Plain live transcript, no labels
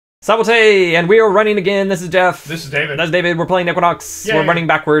Sabote, and we are running again. This is Jeff. This is David. That's David. We're playing Equinox. Yay. We're running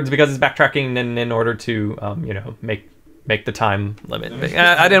backwards because it's backtracking, and in order to, make the time limit.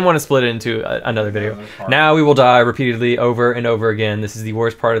 I didn't want to split it into another video. Now we will die repeatedly over and over again. This is the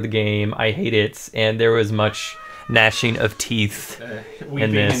worst part of the game. I hate it, and there was much gnashing of teeth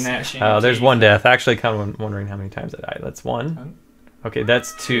in this. There's one death. Actually, kind of wondering how many times I died. That's one. Okay,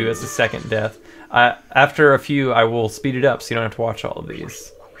 that's two. That's the second death. After a few, I will speed it up so you don't have to watch all of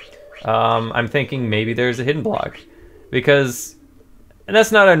these. I'm thinking maybe there's a hidden block, and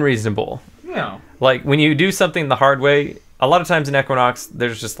that's not unreasonable. No. Like, when you do something the hard way, a lot of times in Equinox,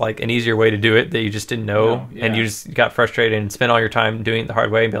 there's just like an easier way to do it that you just didn't know, and you just got frustrated and spent all your time doing it the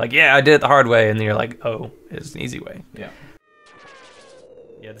hard way and be like, yeah, I did it the hard way, and then you're like, oh, it's an easy way. Yeah.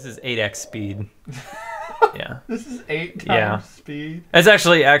 Yeah, this is 8x speed. Yeah. This is 8 times speed. It's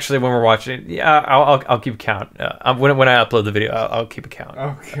actually when we're watching it. Yeah, I'll keep count. When I upload the video, I'll keep a count.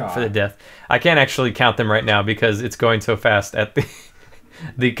 Oh, God. For the death. I can't actually count them right now because it's going so fast at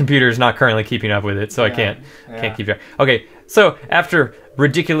the computer is not currently keeping up with it, so I can't keep track. Okay, so after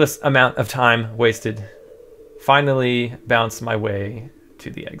ridiculous amount of time wasted, finally bounce my way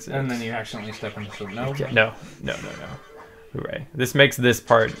to the exit. And then you accidentally step into some no. Okay, no. Hooray. This makes this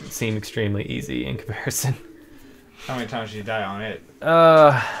part seem extremely easy in comparison. How many times did you die on it?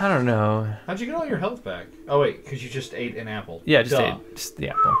 I don't know. How'd you get all your health back? Oh, wait, because you just ate an apple. Yeah, just the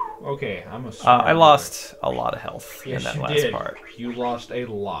apple. Okay, I'm a I lost a lot of health in that last did. part. You lost a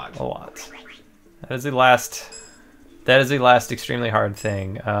lot. A lot. That is the last extremely hard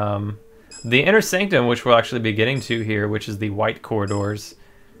thing. The inner sanctum, which we'll actually be getting to here, which is the white corridors.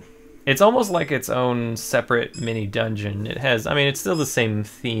 It's almost like its own separate mini dungeon. It has, it's still the same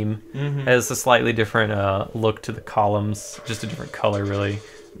theme. Has a slightly different look to the columns, just a different color, really.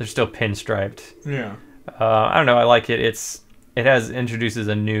 They're still pinstriped. Yeah. I don't know. I like it. It introduces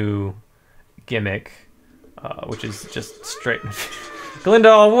a new gimmick, which is just straight.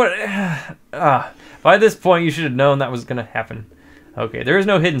 Glendaal, what? By this point, you should have known that was gonna happen. Okay, there is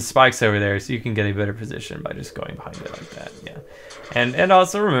no hidden spikes over there, so you can get a better position by just going behind it like that. Yeah. And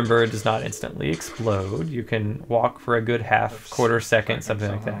also remember, it does not instantly explode. You can walk for a good quarter second,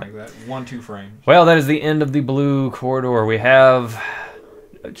 something like that. 1-2 frames. Well, that is the end of the blue corridor. We have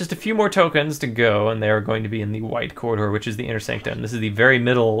just a few more tokens to go, and they are going to be in the white corridor, which is the inner sanctum. This is the very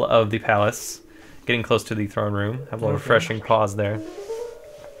middle of the palace, getting close to the throne room. Have a little refreshing pause there.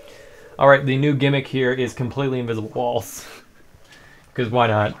 All right, the new gimmick here is completely invisible walls. Because why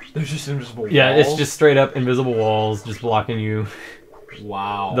not? There's just invisible walls? Yeah, it's just straight up invisible walls just blocking you.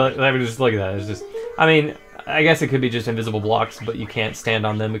 Wow. Just look at that. It's just, I guess it could be just invisible blocks, but you can't stand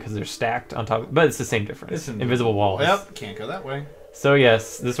on them because they're stacked on top. But it's the same difference. It's invisible walls. Yep, can't go that way. So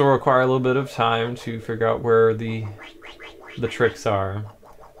yes, this will require a little bit of time to figure out where the tricks are.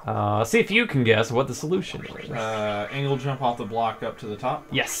 See if you can guess what the solution is. Angle jump off the block up to the top?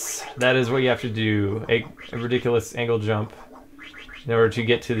 Yes, that is what you have to do. A ridiculous angle jump in order to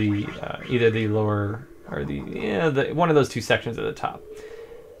get to the either the lower or the one of those two sections at the top.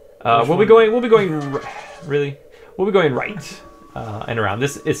 We'll be going right and around.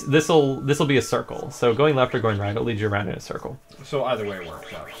 This'll be a circle. So going left or going right will lead you around in a circle. So either way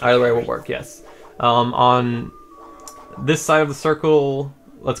works. Either way will work. Yes. On this side of the circle,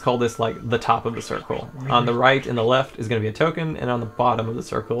 let's call this like the top of the circle. On the right and the left is going to be a token, and on the bottom of the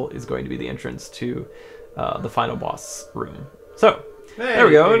circle is going to be the entrance to the final boss room. So there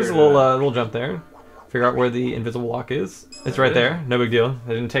we go. There's a little jump there. Figure out where the invisible block is. It's right there. No big deal.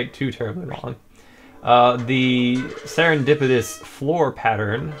 It didn't take too terribly long. The serendipitous floor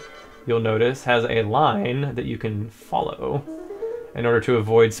pattern, you'll notice, has a line that you can follow in order to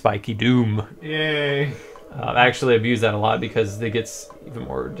avoid spiky doom. Yay. Actually, I've used that a lot because it gets even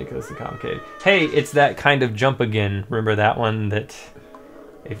more ridiculously complicated. Hey, it's that kind of jump again. Remember that one that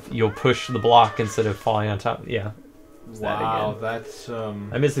if you'll push the block instead of falling on top? Yeah. Wow, that's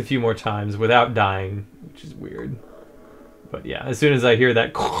I missed a few more times without dying, which is weird. But yeah, as soon as I hear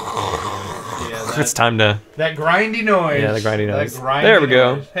that, it's time to... That grindy noise. Yeah, the grindy noise. There we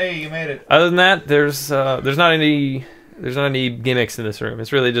go. Hey, you made it. Other than that, there's not any gimmicks in this room.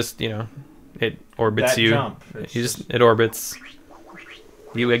 It's really just, it orbits you. Jump. It orbits.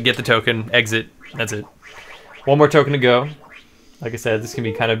 You get the token, exit. That's it. One more token to go. Like I said, this can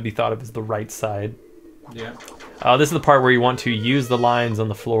be thought of as the right side. Yeah. This is the part where you want to use the lines on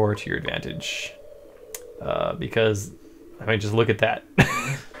the floor to your advantage. Because, just look at that.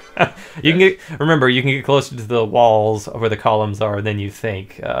 You can get closer to the walls where the columns are than you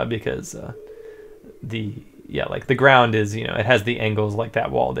think, because the ground is, it has the angles like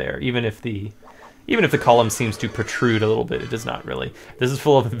that wall there. Even if the even if the column seems to protrude a little bit, it does not really. This is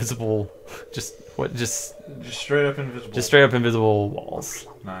full of invisible, just straight up invisible. Just straight up invisible walls.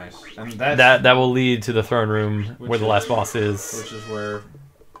 Nice. And that will lead to the throne room where the last boss is. Which is where.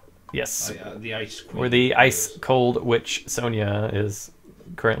 Yes. The ice queen. Where the ice cold witch Sonia is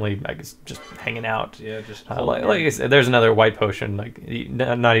currently, I guess, just hanging out. Yeah, just like I said, there's another white potion, like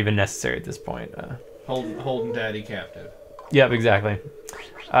not even necessary at this point. Holding Daddy captive. Yep, exactly.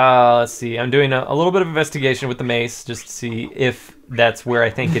 Let's see. I'm doing a little bit of investigation with the mace just to see if that's where I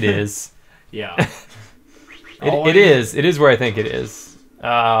think it is. Yeah. It is. It is where I think it is.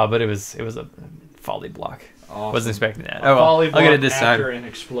 But it was a folly block. Awesome. Wasn't expecting that. Oh well, I'll get it this time. After an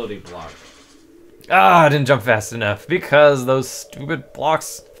exploding block. I didn't jump fast enough because those stupid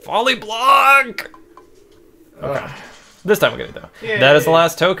blocks folly block. Okay. This time we'll get it though. Yay. That is the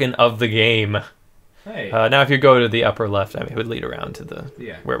last token of the game. Hey. Now if you go to the upper left, it would lead around to the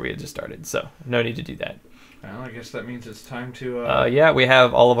where we had just started. So no need to do that. Well, I guess that means it's time to. Yeah, we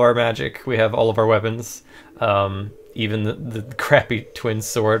have all of our magic. We have all of our weapons. Even the crappy twin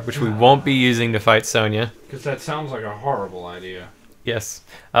sword, which we won't be using to fight Sonia. Because that sounds like a horrible idea. Yes.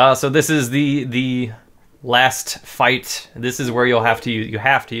 So this is the last fight. This is where you have to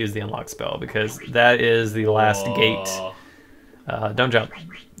use the unlock spell because that is the last gate. Don't jump.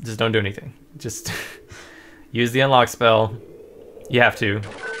 Just don't do anything. Just use the unlock spell. You have to.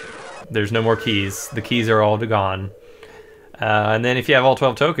 There's no more keys. The keys are all gone. And then if you have all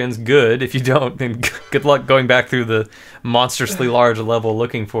 12 tokens, good. If you don't, then good luck going back through the monstrously large level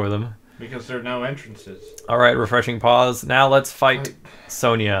looking for them. Because there are no entrances. All right, refreshing pause. Now let's fight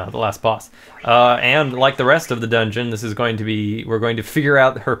Sonia, the last boss. And like the rest of the dungeon, this is going to be... We're going to figure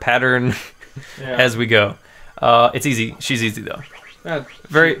out her pattern as we go. It's easy. She's easy, though.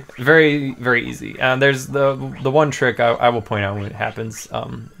 Very, very, very easy. There's the one trick I will point out when it happens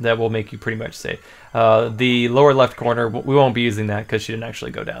that will make you pretty much safe. The lower left corner, we won't be using that because she didn't actually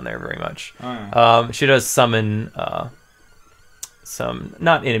go down there very much. She does summon some,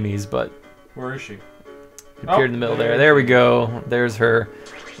 not enemies, but... Where is she? Appeared in the middle there. There we go. There's her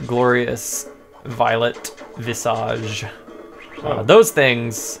glorious violet visage. Those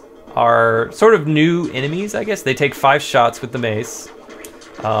things are sort of new enemies, I guess. They take 5 shots with the mace.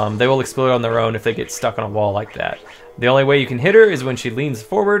 They will explode on their own if they get stuck on a wall like that. The only way you can hit her is when she leans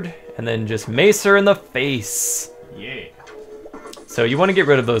forward and then just mace her in the face. Yeah. So you want to get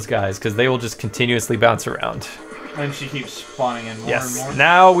rid of those guys because they will just continuously bounce around. And she keeps spawning in more and more?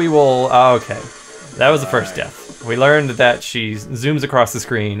 Now we will... okay. That was the first death. We learned that she zooms across the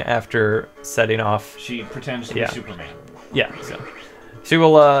screen after setting off... She pretends to be Superman. Yeah, so...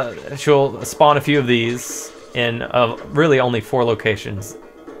 She'll spawn a few of these in really only 4 locations.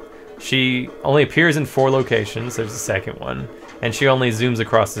 She only appears in 4 locations. There's the second one. And she only zooms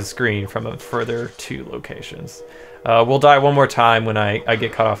across the screen from a further 2 locations. We'll die one more time when I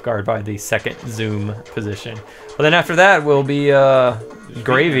get caught off guard by the second zoom position. But then after that, we'll be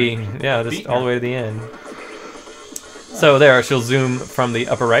gravy. Yeah, just all the way to the end. So there, she'll zoom from the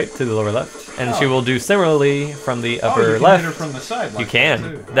upper right to the lower left. And she will do similarly from the upper left. Hit her from the side like you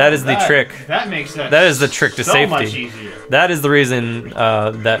can. That is the trick. That makes that is the trick to safety. Much easier. That is the reason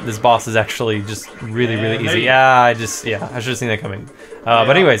that this boss is actually just really, really easy. I should have seen that coming. But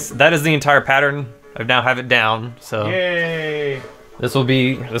anyways, that is the entire pattern. I now have it down. So yay! This will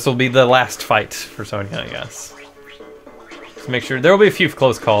be the last fight for Sonia, I guess. Just make sure there will be a few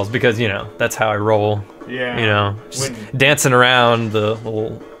close calls because that's how I roll. Yeah. Just dancing around the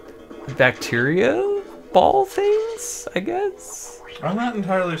little bacteria ball things, I guess. I'm not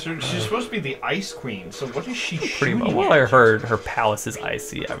entirely certain. She's supposed to be the Ice Queen, so what is she shooting at? Well, I heard her palace is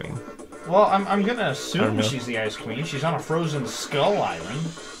icy. I mean, well, I'm gonna assume she's the Ice Queen. She's on a frozen skull island.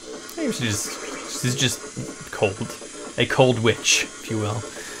 Maybe she's just cold, a cold witch, if you will.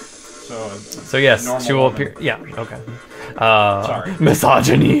 So yes, she will appear. Yeah, okay. Sorry.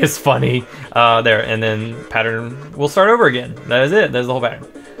 Misogyny is funny. There, and then pattern will start over again. That is it. That's the whole pattern.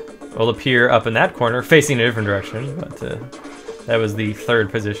 Will appear up in that corner, facing a different direction. But that was the third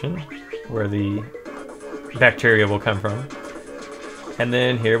position where the bacteria will come from. And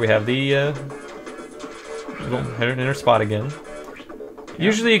then here we have the little inner spot again. Yeah.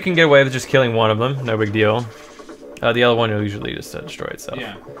 Usually you can get away with just killing one of them. No big deal. The other one will usually just destroy itself.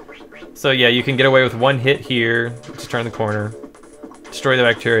 Yeah. So yeah, you can get away with one hit here. Just turn the corner. Destroy the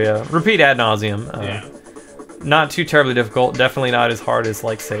bacteria. Repeat ad nauseum. Not too terribly difficult. Definitely not as hard as,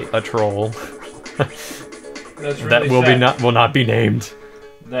 like, say, a troll. That's really that will not be named.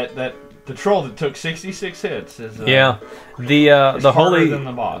 The troll that took 66 hits is the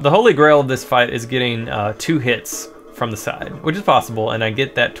holy grail of this fight is getting 2 hits from the side, which is possible, and I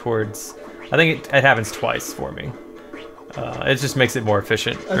get that towards I think it happens twice for me. It just makes it more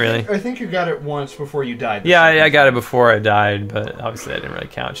efficient, really. I think you got it once before you died. Yeah, I got it before I died, but obviously that didn't really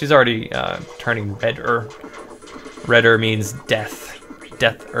count. She's already turning redder. Redder means death.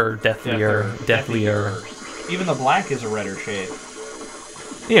 Deathlier. Even the black is a redder shade.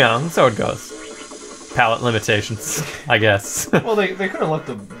 You know, so it goes. Palette limitations, I guess. Well, they could have left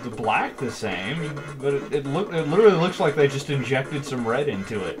the black the same, but it literally looks like they just injected some red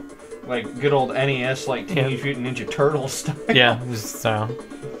into it. Like good old NES, like Teenage Mutant Ninja Turtles style. Yeah, just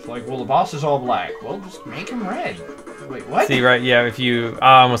It's like, well, the boss is all black. Well, just make him red. Wait, what? See, right? Yeah, if you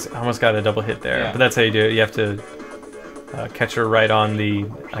I almost got a double hit there, Yeah. but that's how you do it. You have to catch her right on the,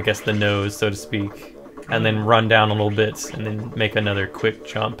 I guess, the nose, so to speak, and then run down a little bit, and then make another quick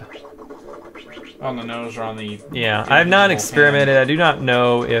jump. On the nose or on the... Yeah, I have not experimented. I do not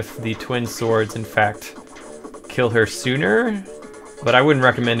know if the twin swords, in fact, kill her sooner, but I wouldn't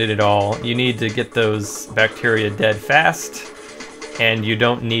recommend it at all. You need to get those bacteria dead fast, and you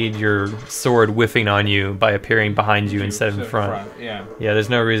don't need your sword whiffing on you by appearing behind you instead of in front. Yeah. Yeah, there's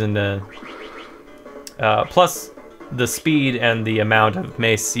no reason to... plus, the speed and the amount of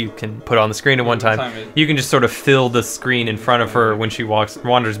mace you can put on the screen at one time, you can just sort of fill the screen in front of her when she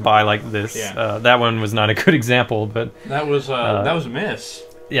wanders by like this. Yeah. That one was not a good example, but... That was a miss.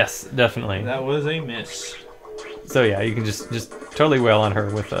 Yes, definitely. That was a miss. So yeah, you can just totally wail on her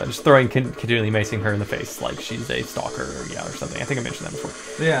with just continually macing her in the face like she's a stalker or something. I think I mentioned that before.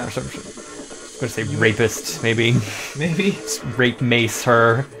 Yeah. Or something. I'm gonna say rapist, maybe. Maybe. Just rape mace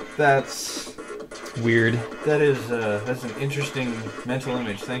her. That's weird. That's an interesting mental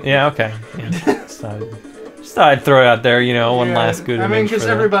image. Thank you. Yeah. Okay. Yeah. Just thought I'd throw it out there. You know, one last good. I mean, because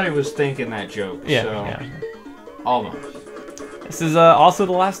everybody was thinking that joke. Yeah. So. Yeah. Almost. This is also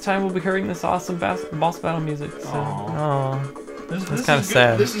the last time we'll be hearing this awesome boss battle music. So, This kind of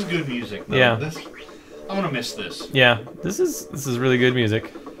sad. This is good music, though. Yeah. I'm gonna miss this. Yeah, this is really good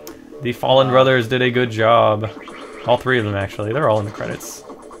music. The Fallen Brothers did a good job. All three of them, actually. They're all in the credits,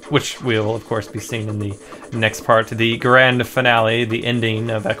 which will, of course, be seen in the next part, the grand finale, the ending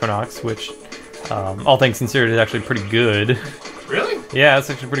of Equinox, which, all things considered, is actually pretty good. Really? Yeah, it's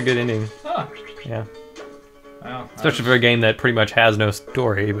actually a pretty good ending. Huh. Yeah. Well, especially for a game that pretty much has no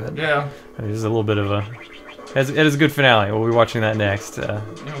story, but yeah, there's a little bit of a... It is a good finale. We'll be watching that next.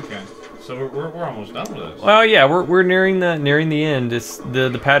 Okay, so we're almost done with this. Well, yeah, we're nearing the end. It's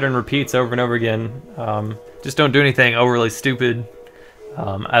the pattern repeats over and over again. Just don't do anything overly stupid,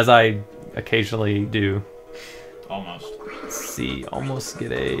 as I occasionally do. Almost. Let's see, almost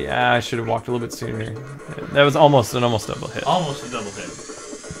get a... I should have walked a little bit sooner. That was almost double hit. Almost a double hit.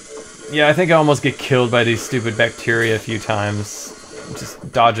 Yeah, I think I almost get killed by these stupid bacteria a few times. Just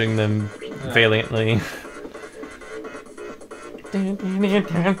dodging them valiantly.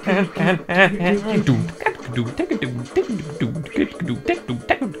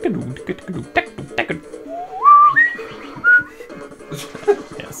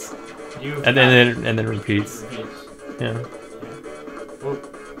 Yes. And then repeats. Yeah.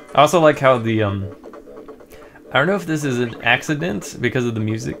 I also like how the I don't know if this is an accident because of the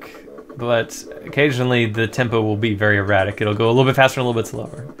music, but occasionally the tempo will be very erratic. It'll go a little bit faster and a little bit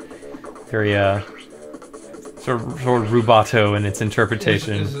slower. Very sort of rubato in its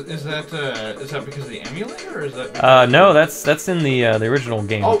interpretation. Is that because of the emulator, or is that? No, that's in the original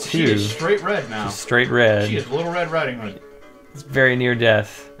game too. She is straight red now. She's straight red. She is Little Red Riding Hood. It's very near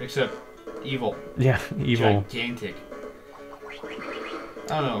death. Except evil. Yeah, evil. Gigantic.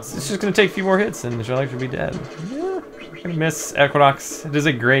 I don't know. It's just gonna take a few more hits and she'll actually be dead. Yeah, I'm gonna miss Equinox. It is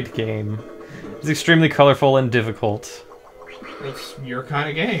a great game. It's extremely colorful and difficult. It's your kind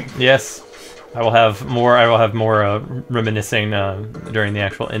of game. Yes. I will have more reminiscing during the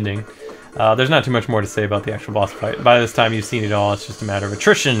actual ending. There's not too much more to say about the actual boss fight. By this time you've seen it all. It's just a matter of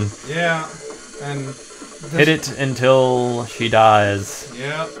attrition. Yeah, and hit it until she dies.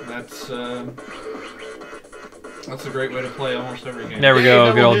 Yeah, that's a great way to play almost every game. There we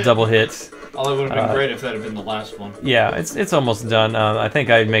go. Good old double hit. Although it would have been great if that had been the last one. Yeah, it's almost done. I think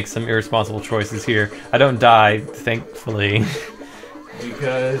I'd make some irresponsible choices here. I don't die, thankfully.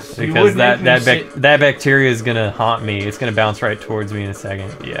 Because that bacteria is gonna haunt me. It's gonna bounce right towards me in a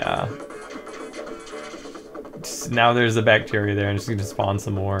second. Yeah. Now there's a bacteria there, and it's gonna spawn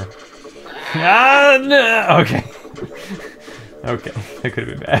some more. Ah, no. Okay. Okay, that could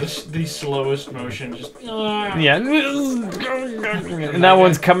have been bad. The slowest motion, just... Yeah. And that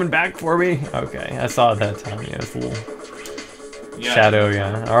one's coming back for me. Okay, I saw it that time. Yeah, it's a little shadow,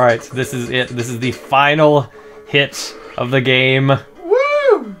 yeah. Alright, so this is it. This is the final hit of the game.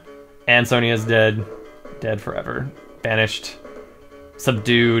 Woo! And Sonia's dead. Dead forever. Banished.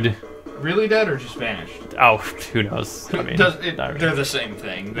 Subdued. Really dead or just vanished? Oh, who knows? I mean, they're the same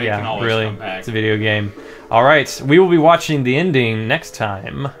thing. They can always come back. It's a video game. All right, we will be watching the ending next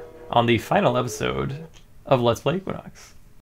time on the final episode of Let's Play Equinox.